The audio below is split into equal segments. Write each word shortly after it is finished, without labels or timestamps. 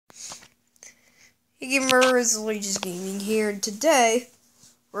Hey gamers, Just Gaming here, and today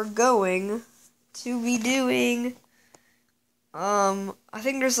we're going to be doing, I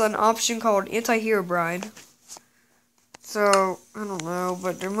think there's an option called Herobrine. So, I don't know,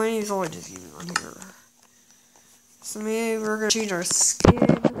 but there might be Just Gaming on here. So maybe we're gonna change our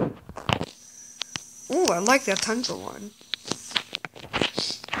skin. Ooh, I like that Tunka one.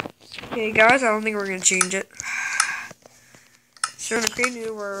 Okay guys, I don't think we're gonna change it. So we're gonna create a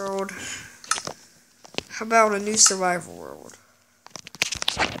new world. How about a new survival world?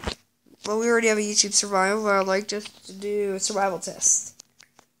 Well, we already have a YouTube survival, but I'd like just to do a survival test.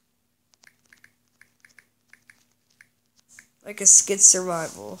 Like a skid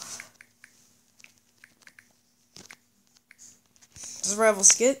survival. Survival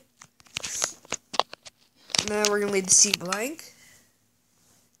skit. Now we're gonna leave the seat blank.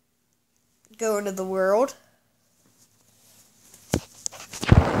 Go into the world.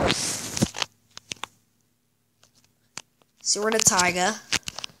 So we're in a taiga.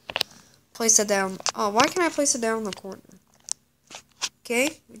 Place it down. Oh, why can't I place it down in the corner?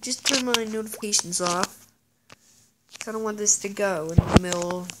 Okay, just turn my notifications off. I don't want this to go in the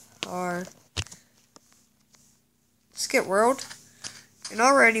middle of our skit world. And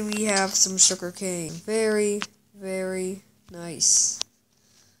already we have some sugar cane. Very, very nice.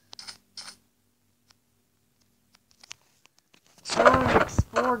 So I'm gonna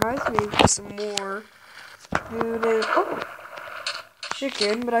explore nice, maybe for some more food and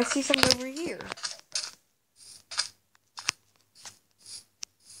chicken, but I see something over here.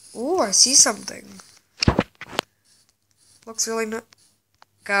 Ooh, I see something. Looks really nice.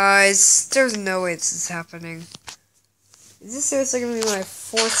 Guys, there's no way this is happening. Is this seriously gonna be my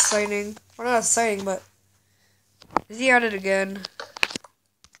fourth sighting? Well, not a sighting, but is he at it again?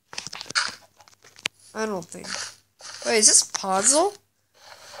 I don't think. Wait, is this puzzle?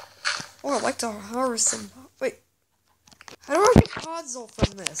 Oh, I'd like to harvest some. Wait, how do I get puzzle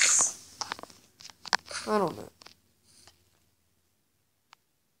from this? I don't know.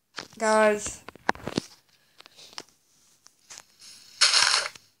 Guys.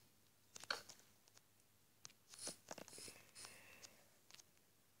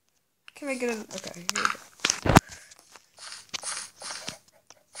 Can I get in? Okay, here we go.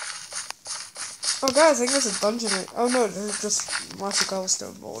 Oh, guys, I think there's a dungeon right. Oh, no, there's just lots of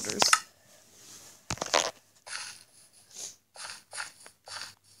cobblestone boulders.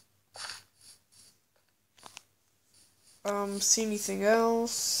 See anything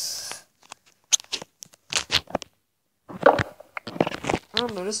else? I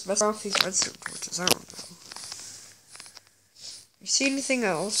don't know, just mess around with these redstone torches, I don't know. You see anything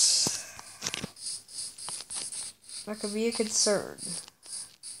else that could be a concern?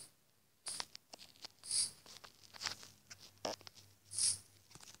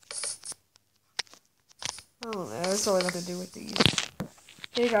 I don't know, that's all I have to do with these.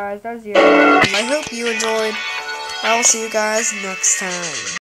 Hey guys, that was the end. I hope you enjoyed. I will see you guys next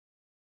time.